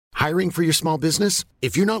Hiring for your small business?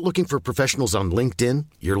 If you're not looking for professionals on LinkedIn,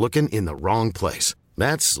 you're looking in the wrong place.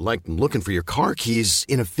 That's like looking for your car keys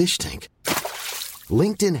in a fish tank.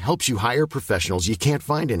 LinkedIn helps you hire professionals you can't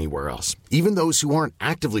find anywhere else, even those who aren't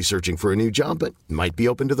actively searching for a new job but might be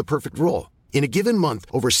open to the perfect role. In a given month,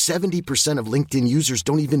 over 70% of LinkedIn users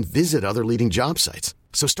don't even visit other leading job sites.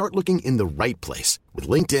 So start looking in the right place. With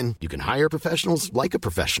LinkedIn, you can hire professionals like a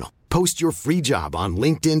professional. Post your free job on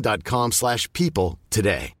linkedin.com/people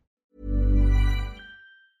today.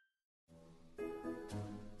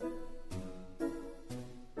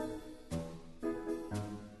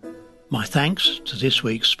 My thanks to this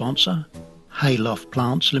week's sponsor, Hayloft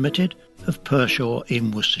Plants Limited of Pershore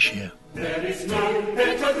in Worcestershire. There is no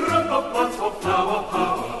better group of plants for flower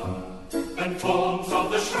power than forms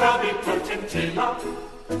of the shrubby potentilla,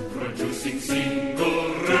 producing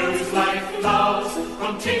single rose-like flowers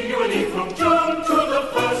continually from June to the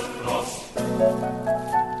first frost.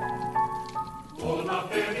 All are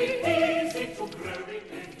very easy to grow in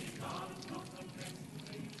any garden.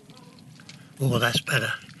 Oh, that's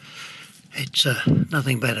better. It's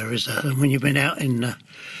nothing better, is there, than when you've been out in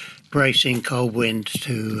bracing cold wind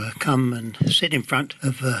to come and sit in front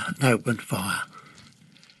of an open fire.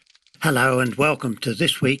 Hello and welcome to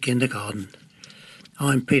This Week in the Garden.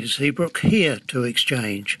 I'm Peter Seabrook, here to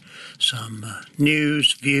exchange some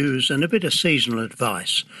news, views and a bit of seasonal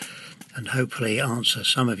advice, and hopefully answer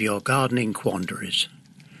some of your gardening quandaries.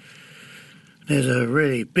 There's a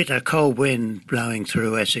really bitter cold wind blowing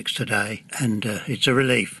through Essex today, and it's a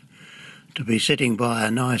relief to be sitting by a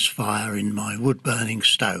nice fire in my wood-burning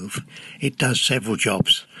stove. It does several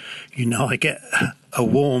jobs. You know, I get a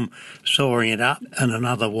warm sawing it up and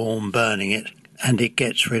another warm burning it, and it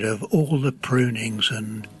gets rid of all the prunings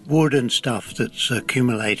and wood and stuff that's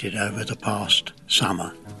accumulated over the past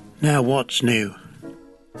summer. Now, what's new?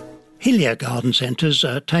 Hillier Garden Centres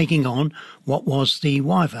are taking on what was the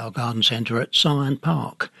Wyvale Garden Centre at Syon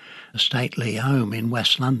Park, a stately home in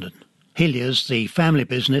West London. Hillier's, the family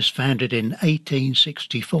business founded in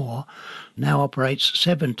 1864, now operates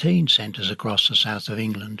 17 centres across the south of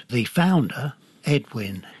England. The founder,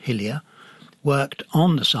 Edwin Hillier, worked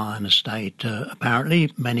on the Syon estate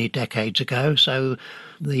apparently many decades ago, so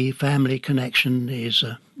the family connection is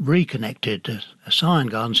reconnected. A Syon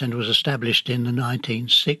Garden Centre was established in the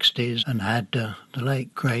 1960s and had the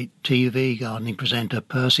late great TV gardening presenter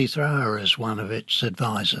Percy Thrower as one of its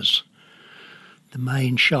advisors. The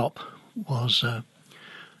main shop was,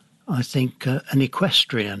 I think, an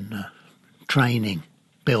equestrian training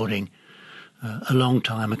building a long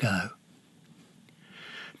time ago.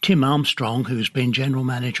 Tim Armstrong, who's been general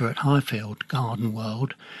manager at Highfield Garden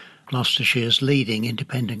World, Gloucestershire's leading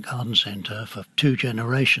independent garden centre for 2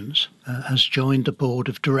 generations, has joined the board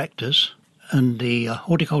of directors, and the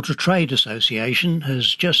Horticultural Trade Association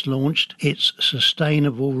has just launched its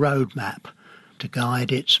Sustainable Roadmap to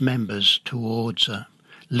guide its members towards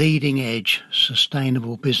leading-edge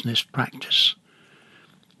sustainable business practice.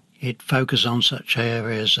 It focuses on such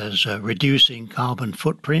areas as reducing carbon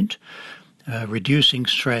footprint, reducing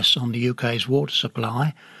stress on the UK's water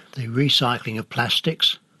supply, the recycling of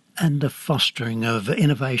plastics, and the fostering of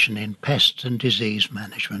innovation in pest and disease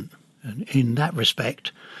management. And in that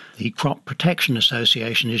respect, the Crop Protection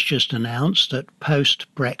Association has just announced that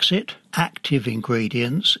post-Brexit, active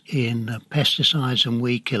ingredients in pesticides and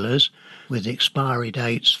weed killers with expiry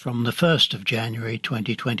dates from the 1st of January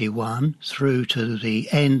 2021 through to the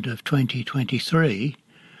end of 2023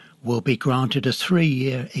 will be granted a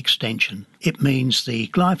 3-year extension. It means the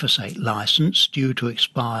glyphosate licence, due to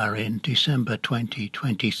expire in December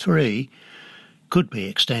 2023, could be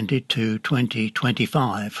extended to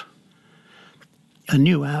 2025. A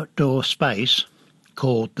new outdoor space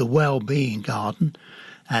called the Wellbeing Garden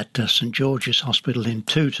at St George's Hospital in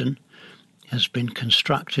Tooting has been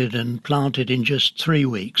constructed and planted in just 3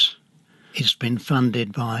 weeks. It's been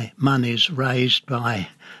funded by monies raised by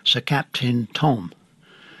Sir Captain Tom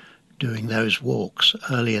doing those walks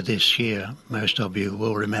earlier this year, most of you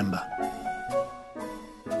will remember.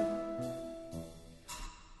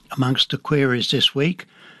 Amongst the queries this week,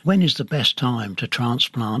 when is the best time to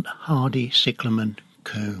transplant hardy cyclamen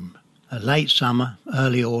coombe? A late summer,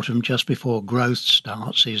 early autumn, just before growth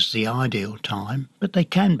starts is the ideal time, but they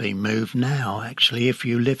can be moved now, actually, if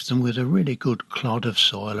you lift them with a really good clod of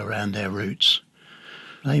soil around their roots.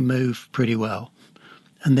 They move pretty well,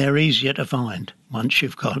 and they're easier to find once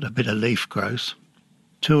you've got a bit of leaf growth.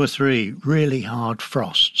 2 or 3 really hard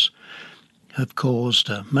frosts have caused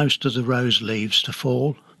most of the rose leaves to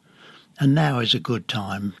fall, and now is a good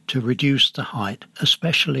time to reduce the height,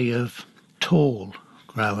 especially of tall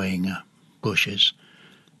growing bushes.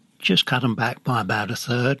 just cut them back by about a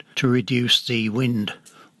third to reduce the wind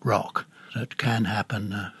rock that can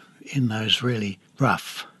happen in those really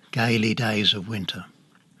rough, gaily days of winter.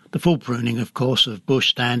 The full pruning, of course, of bush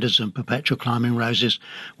standards and perpetual climbing roses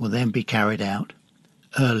will then be carried out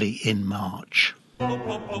early in March.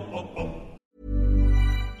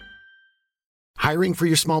 Hiring for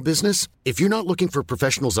your small business? If you're not looking for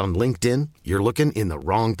professionals on LinkedIn, you're looking in the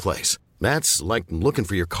wrong place. That's like looking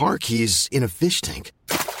for your car keys in a fish tank.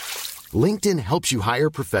 LinkedIn helps you hire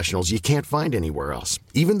professionals you can't find anywhere else,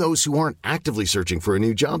 even those who aren't actively searching for a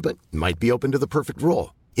new job but might be open to the perfect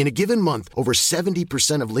role. In a given month, over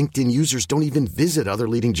 70% of LinkedIn users don't even visit other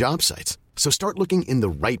leading job sites. So start looking in the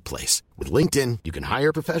right place. With LinkedIn, you can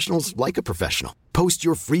hire professionals like a professional. Post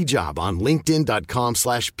your free job on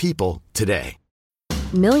linkedin.com/people today.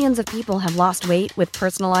 Millions of people have lost weight with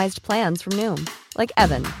personalized plans from Noom. Like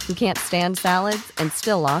Evan, who can't stand salads and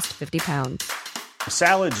still lost 50 pounds.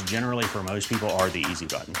 Salads generally for most people are the easy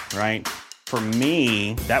button, right? For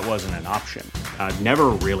me, that wasn't an option. I never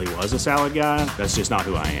really was a salad guy. That's just not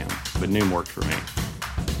who I am. But Noom worked for me.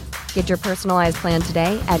 Get your personalized plan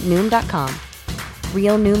today at Noom.com.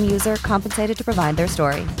 Real Noom user compensated to provide their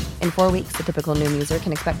story. In 4 weeks, the typical Noom user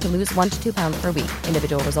can expect to lose 1 to 2 pounds per week.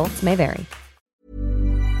 Individual results may vary.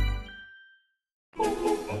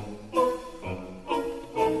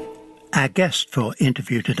 Our guest for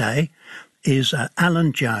interview today is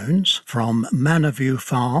Alan Jones from Manor View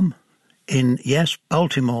Farm in,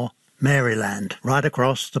 Baltimore, Maryland, right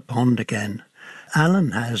across the pond again.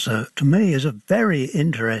 Alan has, to me, is a very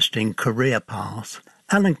interesting career path.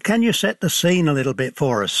 Alan, can you set the scene a little bit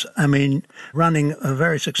for us? I mean, running a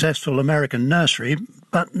very successful American nursery,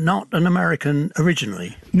 but not an American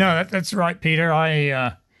originally. No, that's right, Peter.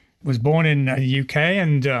 I was born in the UK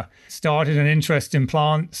and started an interest in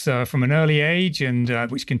plants from an early age, and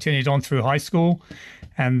which continued on through high school.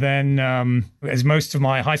 And then, as most of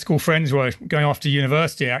my high school friends were going off to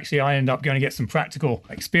university, actually, I ended up going to get some practical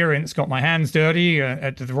experience, got my hands dirty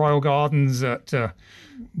at the Royal Gardens at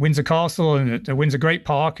Windsor Castle and at the Windsor Great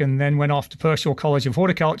Park, and then went off to Pershore College of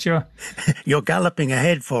Horticulture. You're galloping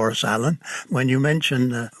ahead for us, Alan. When you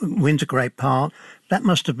mentioned Windsor Great Park, that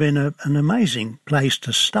must have been an amazing place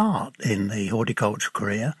to start in the horticulture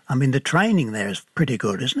career. I mean, the training there is pretty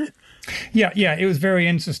good, isn't it? Yeah, it was very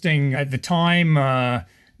interesting. At the time,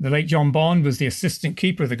 the late John Bond was the assistant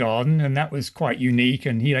keeper of the garden, and that was quite unique,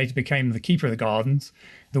 and he later became the keeper of the gardens.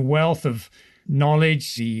 The wealth of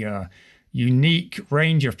knowledge, the unique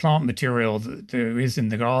range of plant material that there is in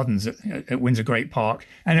the gardens at Windsor Great Park.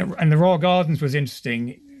 And the Royal Gardens was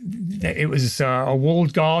interesting. It was a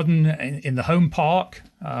walled garden in the home park,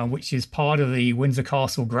 which is part of the Windsor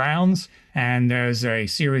Castle grounds. And there's a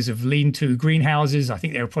series of lean-to greenhouses. I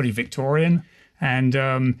think they were probably Victorian.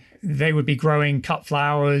 And they would be growing cut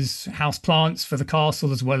flowers, house plants for the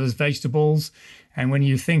castle, as well as vegetables. And when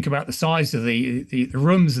you think about the size of the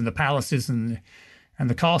rooms and the palaces and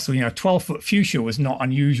the castle, 12-foot fuchsia was not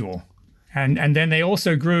unusual. And then they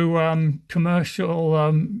also grew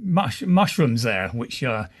commercial mushrooms there, which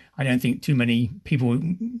I don't think too many people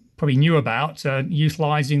probably knew about,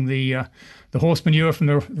 utilizing the horse manure from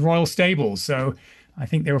the royal stables. So I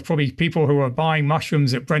think there were probably people who were buying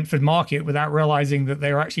mushrooms at Brentford Market without realizing that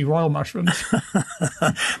they were actually royal mushrooms.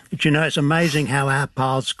 But it's amazing how our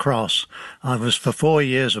paths cross. I was for 4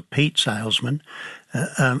 years a peat salesman,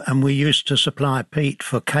 and we used to supply peat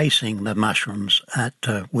for casing the mushrooms at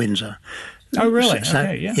Windsor. Oh, really? So,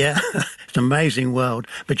 okay, yeah. Yeah, it's an amazing world.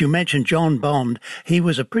 But you mentioned John Bond. He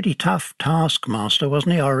was a pretty tough taskmaster,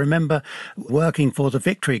 wasn't he? I remember working for the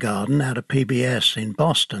Victory Garden out of PBS in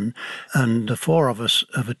Boston, and the four of us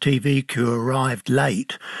of a TV crew arrived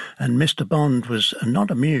late, and Mr. Bond was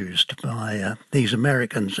not amused by these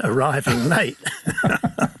Americans arriving late.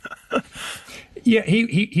 Yeah,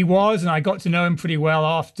 he was, and I got to know him pretty well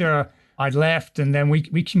after I'd left, and then we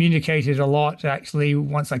communicated a lot, actually,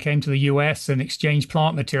 once I came to the US and exchanged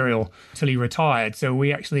plant material till he retired. So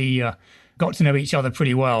we actually got to know each other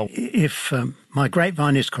pretty well. If my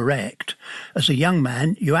grapevine is correct, as a young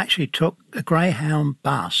man, you actually took a Greyhound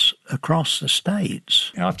bus across the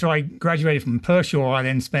States. After I graduated from Pershore, I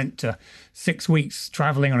then spent 6 weeks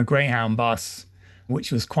traveling on a Greyhound bus,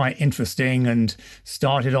 which was quite interesting, and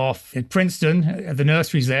started off at Princeton, the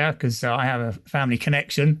nurseries there, because I have a family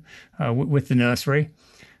connection with the nursery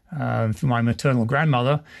through my maternal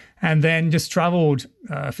grandmother, and then just traveled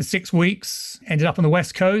for 6 weeks, ended up on the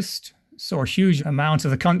West Coast, saw a huge amount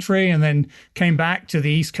of the country, and then came back to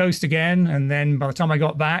the East Coast again. And then by the time I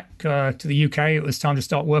got back to the UK, it was time to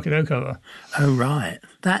start work at Oakover. Oh, right.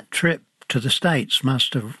 That trip to the States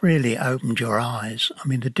must have really opened your eyes. I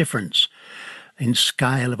mean, the difference in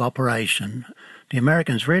scale of operation. The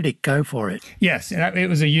Americans really go for it. Yes, it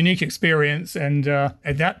was a unique experience. And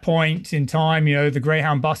at that point in time, the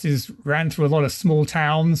Greyhound buses ran through a lot of small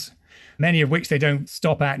towns, many of which they don't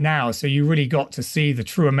stop at now. So you really got to see the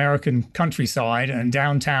true American countryside and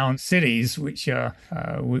downtown cities, which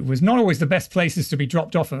was not always the best places to be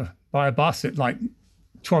dropped off by a bus at like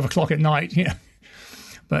 12 o'clock at night.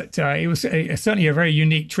 But it was certainly a very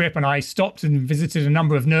unique trip, and I stopped and visited a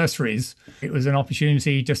number of nurseries. It was an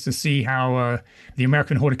opportunity just to see how the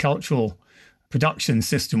American horticultural production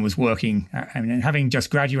system was working. And having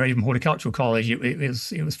just graduated from horticultural college, it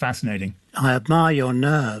was fascinating. I admire your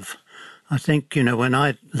nerve. I think, when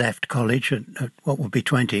I left college at what would be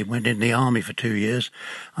 20, went in the army for 2 years,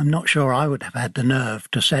 I'm not sure I would have had the nerve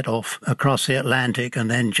to set off across the Atlantic and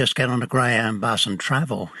then just get on a Greyhound bus and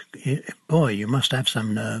travel. Boy, you must have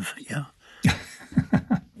some nerve, yeah.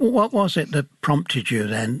 What was it that prompted you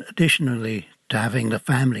then, additionally to having the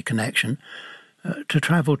family connection, to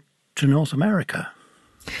travel to North America?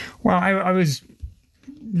 Well, I was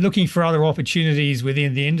looking for other opportunities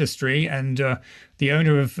within the industry, and the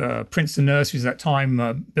owner of Princeton Nurseries at that time,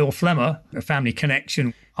 Bill Flemmer, a family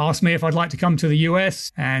connection, asked me if I'd like to come to the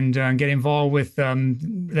US and get involved with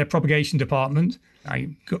their propagation department.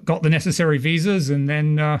 I got the necessary visas and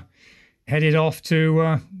then headed off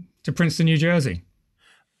to Princeton, New Jersey.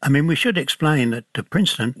 I mean, we should explain that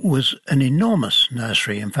Princeton was an enormous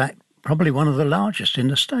nursery. In fact, probably one of the largest in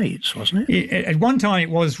the States, wasn't it? At one time, it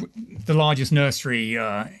was the largest nursery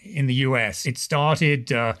in the US. It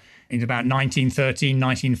started in about 1913,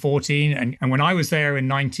 1914. And when I was there in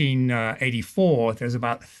 1984, there's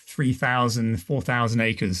about 3,000, 4,000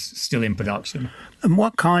 acres still in production. And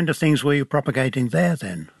what kind of things were you propagating there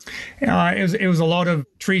then? It was a lot of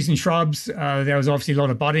trees and shrubs. There was obviously a lot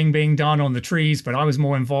of budding being done on the trees, but I was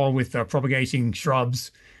more involved with propagating shrubs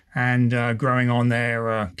and growing on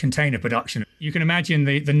their container production. You can imagine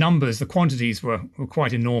the numbers, the quantities were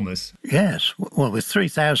quite enormous. Yes, well, with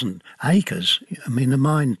 3,000 acres, I mean, the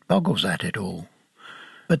mind boggles at it all.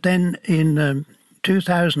 But then in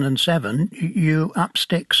 2007, you upped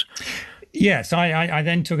sticks. Yes, I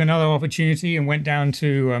then took another opportunity and went down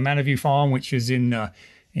to Manaview Farm, which is in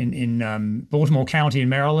Baltimore County in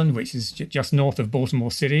Maryland, which is just north of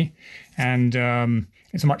Baltimore City. And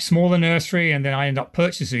it's a much smaller nursery, and then I ended up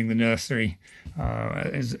purchasing the nursery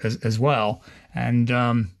as well. And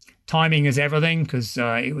timing is everything, because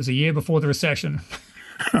it was a year before the recession.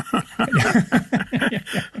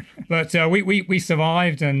 But we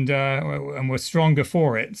survived and were stronger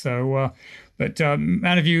for it. So, but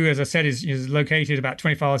Manaview, as I said, is located about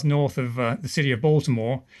 20 miles north of the city of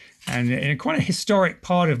Baltimore, and in quite a historic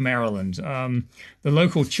part of Maryland. The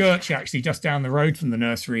local church, actually, just down the road from the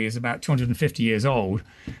nursery, is about 250 years old.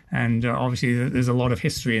 And obviously, there's a lot of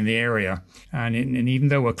history in the area. And even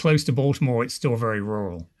though we're close to Baltimore, it's still very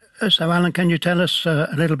rural. So, Alan, can you tell us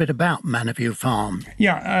a little bit about Manaview Farm?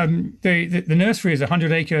 Yeah, the nursery is a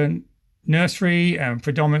 100-acre nursery,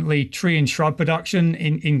 predominantly tree and shrub production,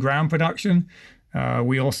 in-ground production.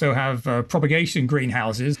 We also have propagation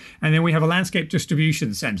greenhouses, and then we have a landscape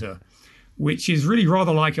distribution center, which is really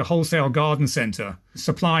rather like a wholesale garden center,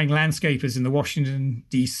 supplying landscapers in the Washington,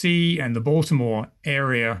 D.C. and the Baltimore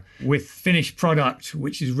area with finished product,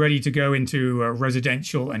 which is ready to go into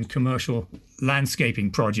residential and commercial landscaping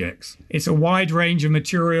projects. It's a wide range of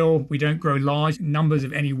material. We don't grow large numbers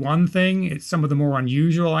of any one thing. It's some of the more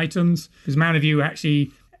unusual items, because Manaview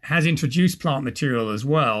actually has introduced plant material as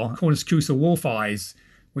well. Cornuscusa wolfeyes,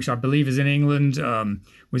 which I believe is in England,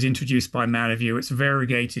 was introduced by Manaview. It's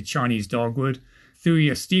variegated Chinese dogwood.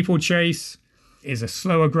 Thuya steeplechase is a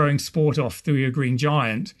slower growing sport off Thuya green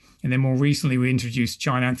giant. And then more recently, we introduced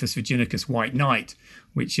Chinanthus virginicus white knight,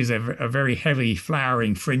 which is a very heavy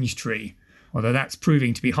flowering fringe tree, although that's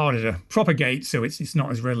proving to be harder to propagate, so it's not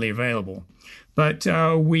as readily available. But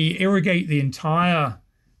we irrigate the entire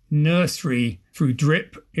nursery through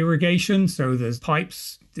drip irrigation. So there's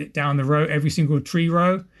pipes down the row, every single tree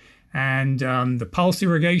row. And the pulse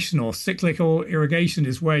irrigation or cyclical irrigation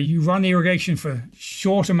is where you run the irrigation for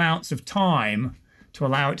short amounts of time to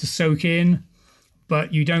allow it to soak in,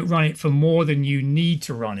 but you don't run it for more than you need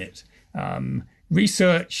to run it.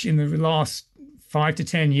 Research in the last 5 to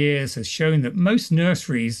 10 years has shown that most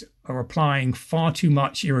nurseries are applying far too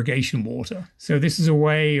much irrigation water. So this is a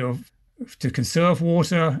way to conserve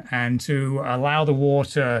water and to allow the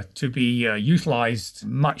water to be utilized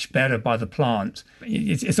much better by the plant.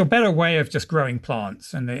 It's a better way of just growing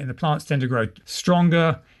plants, and the plants tend to grow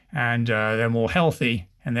stronger, and they're more healthy,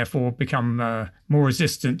 and therefore become more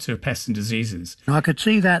resistant to pests and diseases. I could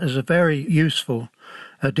see that as a very useful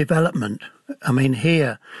development. I mean,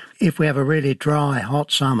 here, if we have a really dry,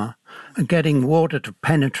 hot summer, getting water to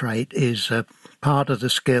penetrate is part of the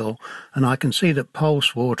skill. And I can see that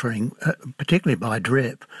pulse watering, particularly by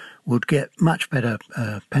drip, would get much better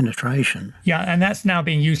penetration. Yeah, and that's now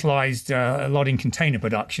being utilised a lot in container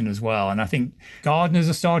production as well. And I think gardeners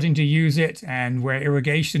are starting to use it, and where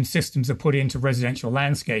irrigation systems are put into residential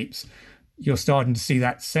landscapes, you're starting to see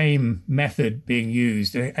that same method being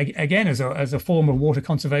used, again, as a form of water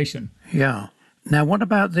conservation. Yeah. Now, what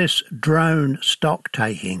about this drone stock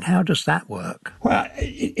taking? How does that work? Well,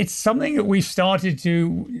 it's something that we've started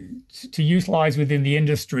to utilise within the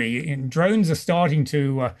industry. And drones are starting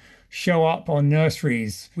to show up on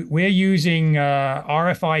nurseries. We're using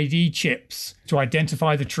RFID chips to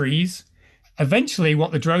identify the trees. Eventually,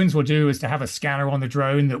 what the drones will do is to have a scanner on the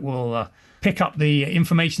drone that will pick up the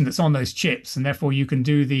information that's on those chips, and therefore you can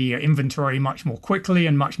do the inventory much more quickly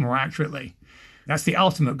and much more accurately. That's the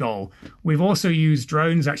ultimate goal. We've also used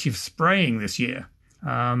drones actually for spraying this year.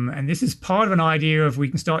 And this is part of an idea of we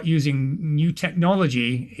can start using new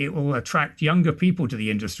technology. It will attract younger people to the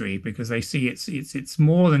industry because they see it's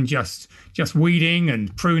more than just weeding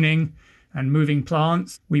and pruning and moving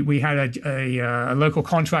plants. We had a local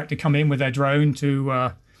contractor come in with their drone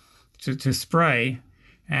to spray.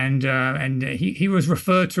 And he was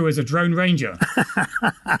referred to as a drone ranger.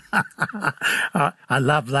 I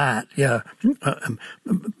love that, yeah.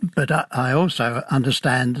 But I also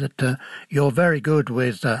understand that you're very good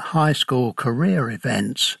with high school career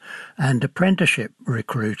events and apprenticeship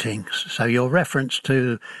recruiting. So your reference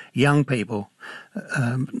to young people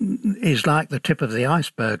is like the tip of the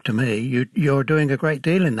iceberg to me. You're doing a great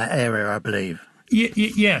deal in that area, I believe.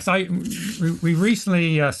 Yes, we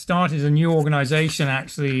recently started a new organisation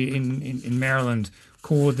actually in Maryland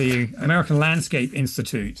called the American Landscape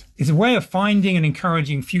Institute. It's a way of finding and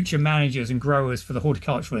encouraging future managers and growers for the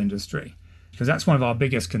horticultural industry, because that's one of our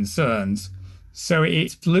biggest concerns. So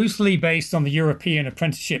it's loosely based on the European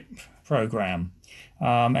apprenticeship program,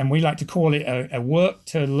 and we like to call it a work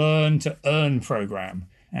to learn to earn program.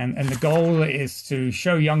 And the goal is to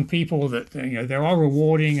show young people that there are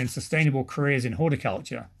rewarding and sustainable careers in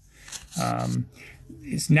horticulture.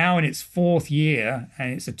 It's now in its 4th year,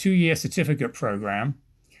 and it's a 2-year certificate program.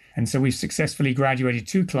 And so we've successfully graduated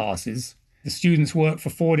 2 classes. The students work for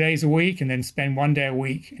 4 days a week and then spend 1 day a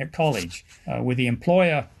week at college, with the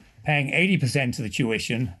employer paying 80% of the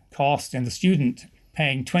tuition cost and the student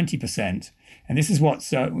paying 20%. And this is what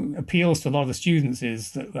appeals to a lot of the students,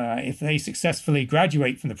 is that if they successfully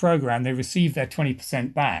graduate from the program, they receive their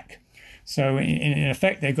 20% back. So in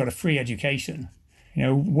effect, they've got a free education.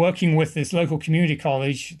 Working with this local community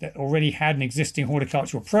college that already had an existing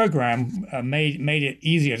horticultural program made it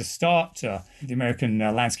easier to start the American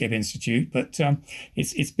Landscape Institute. But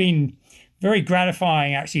it's been very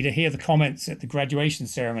gratifying actually to hear the comments at the graduation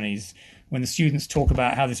ceremonies when the students talk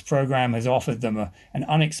about how this program has offered them an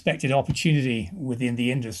unexpected opportunity within the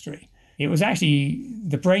industry. It was actually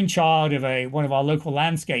the brainchild of one of our local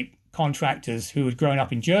landscape contractors who had grown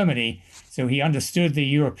up in Germany, so he understood the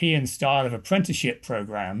European style of apprenticeship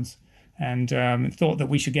programs and thought that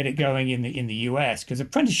we should get it going in the US, because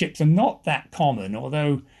apprenticeships are not that common,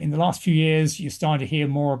 although in the last few years you're starting to hear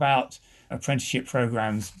more about apprenticeship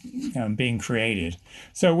programs being created.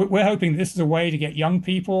 So we're hoping this is a way to get young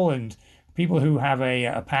people and people who have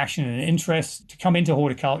a passion and an interest to come into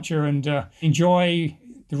horticulture and enjoy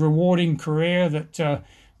the rewarding career that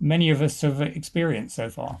many of us have experienced so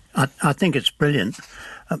far. I think it's brilliant.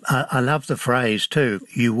 I love the phrase too,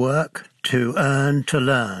 you work to earn to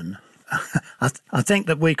learn. I think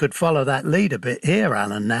that we could follow that lead a bit here,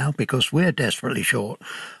 Alan, now, because we're desperately short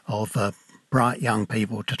of bright young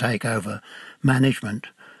people to take over management.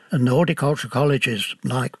 And the horticultural colleges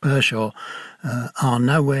like Pershore are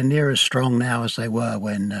nowhere near as strong now as they were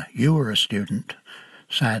when you were a student,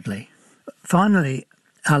 sadly. Finally,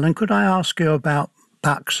 Alan, could I ask you about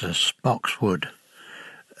Buxus boxwood?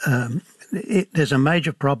 There's a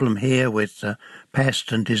major problem here with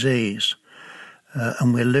pest and disease,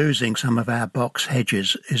 and we're losing some of our box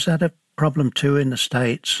hedges. Is that a problem too in the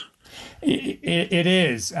States? It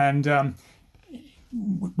is, and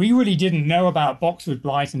we really didn't know about boxwood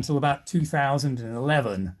blight until about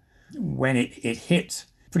 2011, when it hit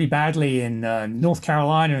pretty badly in North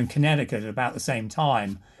Carolina and Connecticut at about the same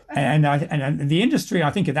time. And the industry, I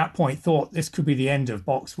think at that point, thought this could be the end of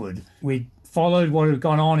boxwood. We followed what had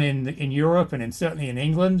gone on in Europe and certainly in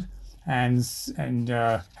England, and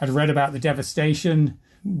had read about the devastation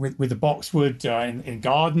with the boxwood in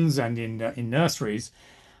gardens and in nurseries.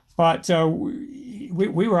 But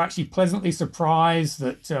we were actually pleasantly surprised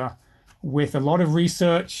that with a lot of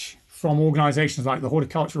research from organizations like the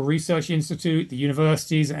Horticultural Research Institute, the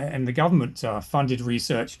universities, and the government funded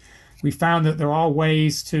research, we found that there are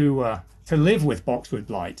ways to live with boxwood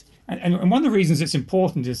blight. And one of the reasons it's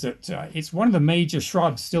important is that it's one of the major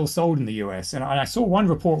shrubs still sold in the US. And I saw one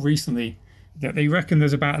report recently that they reckon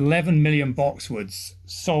there's about 11 million boxwoods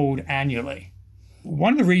sold annually.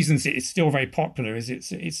 One of the reasons it's still very popular is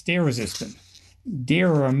it's deer resistant.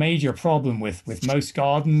 Deer are a major problem with most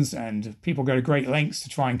gardens, and people go to great lengths to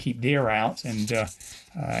try and keep deer out. And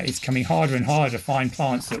it's coming harder and harder to find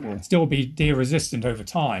plants that will still be deer resistant over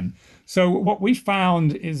time. So what we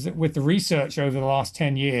found is that with the research over the last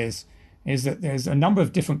 10 years is that there's a number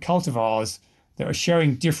of different cultivars that are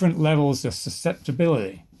showing different levels of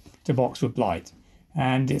susceptibility to boxwood blight.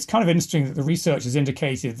 And it's kind of interesting that the research has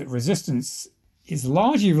indicated that resistance is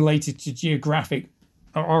largely related to geographic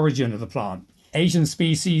origin of the plant. Asian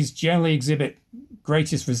species generally exhibit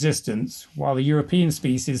greatest resistance, while the European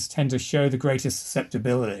species tend to show the greatest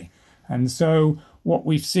susceptibility. And so what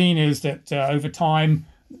we've seen is that over time,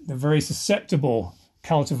 the very susceptible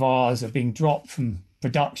cultivars are being dropped from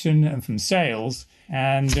production and from sales,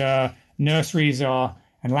 and nurseries and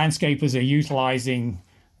landscapers are utilizing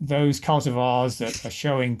those cultivars that are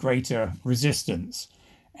showing greater resistance.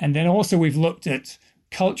 And then also we've looked at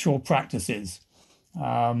cultural practices.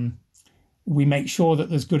 We make sure that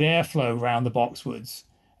there's good airflow around the boxwoods.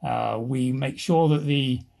 We make sure that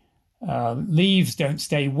the leaves don't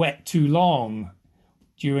stay wet too long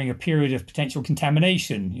during a period of potential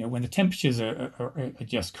contamination, when the temperatures are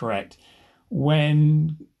just correct.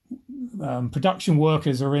 When production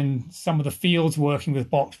workers are in some of the fields working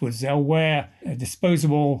with boxwoods, they'll wear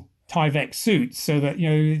disposable Tyvek suits so that,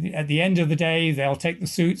 at the end of the day, they'll take the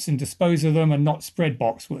suits and dispose of them and not spread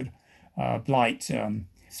boxwood blight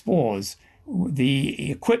spores.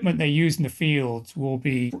 The equipment they use in the fields will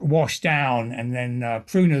be washed down, and then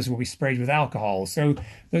pruners will be sprayed with alcohol. So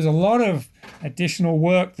there's a lot of additional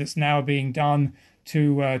work that's now being done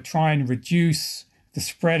to try and reduce the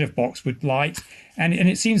spread of boxwood blight. And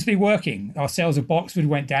it seems to be working. Our sales of boxwood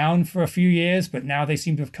went down for a few years, but now they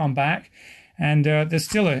seem to have come back. And there's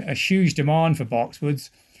still a huge demand for boxwoods.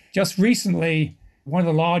 Just recently, one of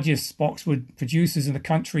the largest boxwood producers in the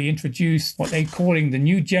country introduced what they're calling the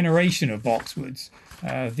new generation of boxwoods.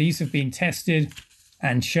 These have been tested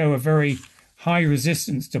and show a very high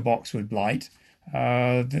resistance to boxwood blight.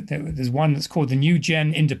 There's one that's called the New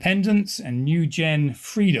Gen Independence and New Gen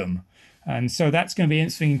Freedom. And so that's going to be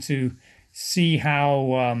interesting to see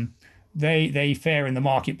how they fare in the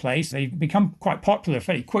marketplace. They become quite popular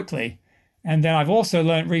fairly quickly. And then I've also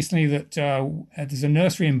learned recently that there's a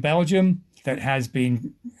nursery in Belgium that has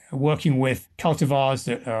been working with cultivars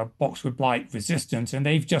that are boxwood blight resistant, and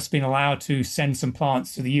they've just been allowed to send some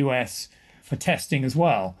plants to the US for testing as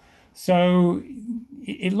well. So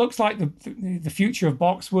it looks like the future of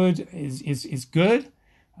boxwood is good,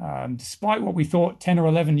 despite what we thought 10 or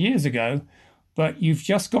 11 years ago, but you've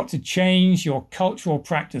just got to change your cultural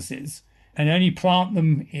practices and only plant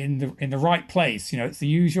them in the right place. It's the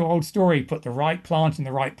usual old story, put the right plant in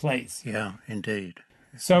the right place. Yeah, indeed.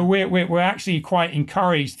 So we're actually quite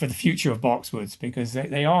encouraged for the future of boxwoods because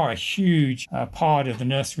they are a huge part of the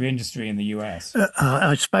nursery industry in the US.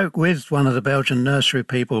 I spoke with one of the Belgian nursery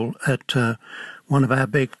people at one of our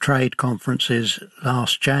big trade conferences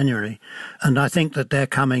last January, and I think that they're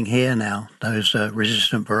coming here now, those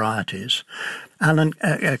resistant varieties. Alan,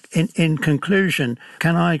 in conclusion,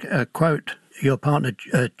 can I quote your partner,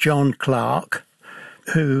 John Clark,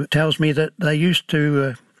 who tells me that they used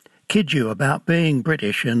to kid you about being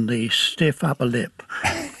British and the stiff upper lip.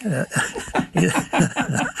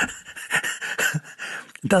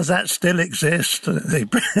 Does that still exist,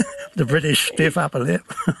 the British stiff upper lip?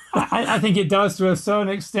 I think it does to a certain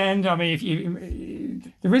extent. I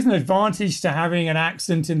mean, there is an advantage to having an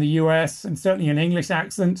accent in the US, and certainly an English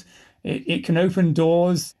accent. It can open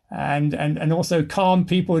doors and also calm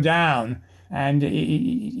people down. And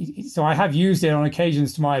so I have used it on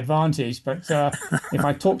occasions to my advantage. But if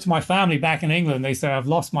I talk to my family back in England, they say I've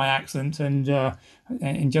lost my accent and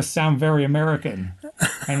just sound very American.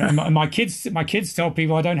 And my kids tell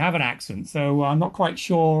people I don't have an accent. So I'm not quite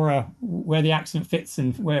sure where the accent fits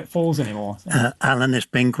and where it falls anymore. So. Alan, it's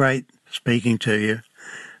been great speaking to you.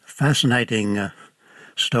 Fascinating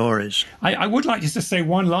stories. I would like just to say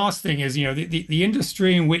one last thing is, the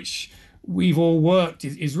industry in which we've all worked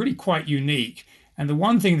is really quite unique. And the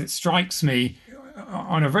one thing that strikes me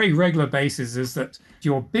on a very regular basis is that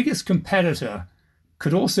your biggest competitor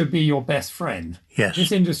could also be your best friend. Yes.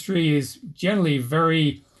 This industry is generally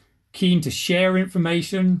very keen to share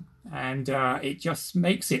information And it just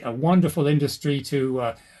makes it a wonderful industry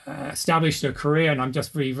to establish a career. And I'm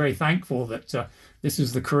just very, very thankful that this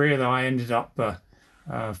is the career that I ended up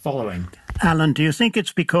following. Alan, do you think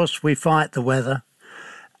it's because we fight the weather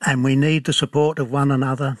and we need the support of one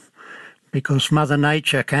another? Because Mother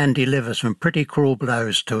Nature can deliver some pretty cruel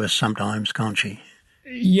blows to us sometimes, can't she?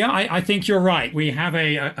 Yeah, I think you're right. We have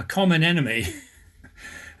a common enemy.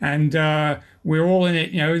 And we're all in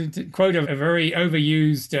it, to quote a very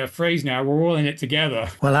overused phrase now, we're all in it together.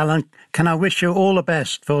 Well, Alan, can I wish you all the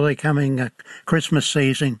best for the coming Christmas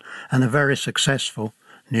season and a very successful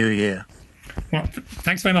New Year. Well,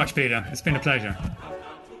 thanks very much, Peter. It's been a pleasure.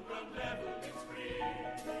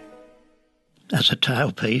 As a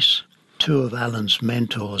tailpiece, two of Alan's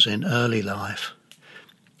mentors in early life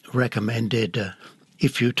recommended,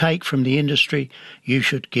 if you take from the industry, you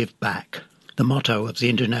should give back. The motto of the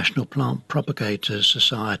International Plant Propagators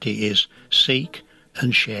Society is seek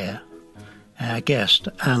and share. Our guest,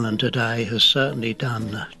 Alan, today has certainly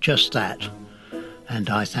done just that, and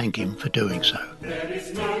I thank him for doing so. There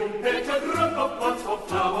is no better group of plants for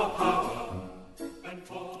flower power.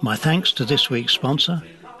 My thanks to this week's sponsor,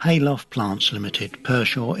 Hayloft Plants Limited,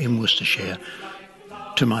 Pershaw in Worcestershire,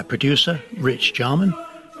 to my producer, Rich Jarman,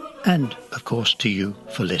 and, of course, to you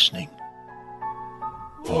for listening.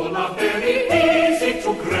 All are very easy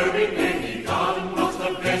to grow in any garden, but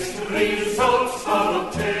the best results are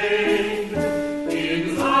obtained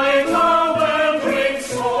in lighter, well-drained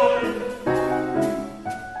soil.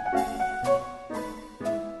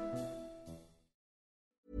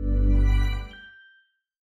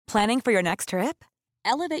 Planning for your next trip?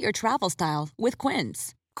 Elevate your travel style with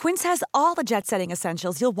Quince. Quince has all the jet-setting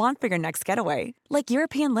essentials you'll want for your next getaway, like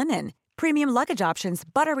European linen, premium luggage options,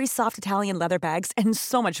 buttery soft Italian leather bags, and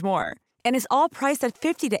so much more. And is all priced at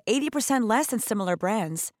 50 to 80% less than similar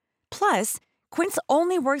brands. Plus, Quince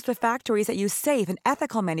only works with factories that use safe and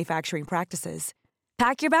ethical manufacturing practices.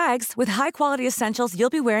 Pack your bags with high-quality essentials you'll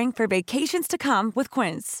be wearing for vacations to come with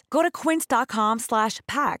Quince. Go to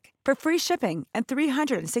quince.com/pack for free shipping and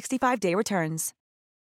 365-day returns.